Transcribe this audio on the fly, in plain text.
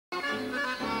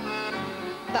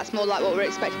That's more like what we're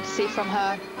expecting to see from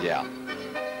her. Yeah.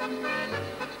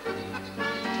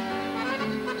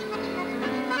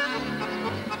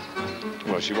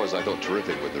 Well, she was, I thought,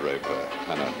 terrific with the rope,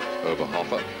 Hannah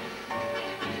Oberhofer.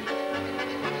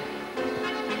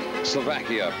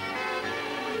 Slovakia,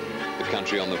 the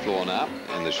country on the floor now,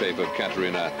 in the shape of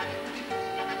Katarina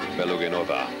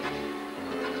BELUGINOVA.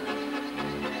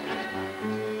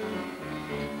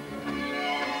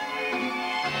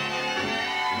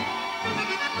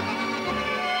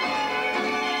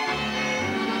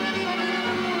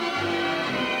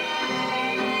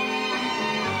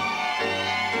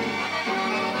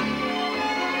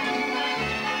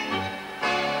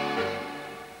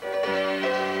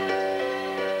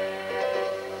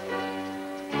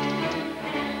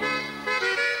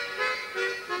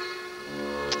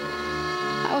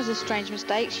 That was a strange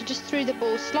mistake. She just threw the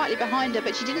ball slightly behind her,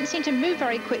 but she didn't seem to move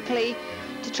very quickly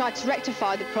to try to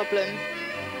rectify the problem.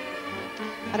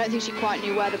 I don't think she quite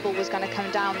knew where the ball was going to come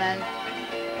down then.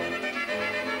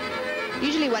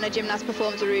 Usually when a gymnast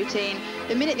performs a routine,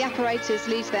 the minute the apparatus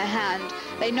leaves their hand,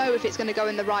 they know if it's going to go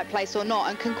in the right place or not,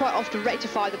 and can quite often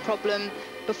rectify the problem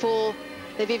before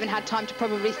they've even had time to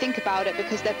probably think about it,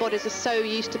 because their bodies are so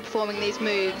used to performing these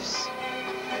moves.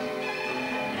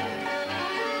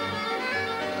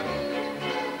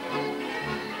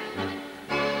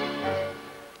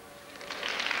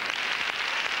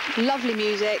 Lovely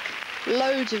music,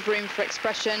 loads of room for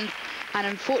expression, and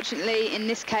unfortunately in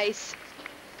this case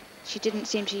she didn't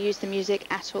seem to use the music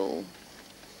at all.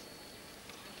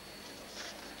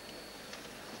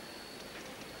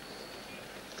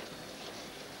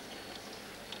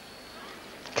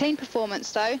 Clean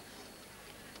performance though,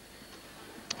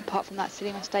 apart from that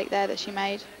silly mistake there that she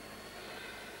made.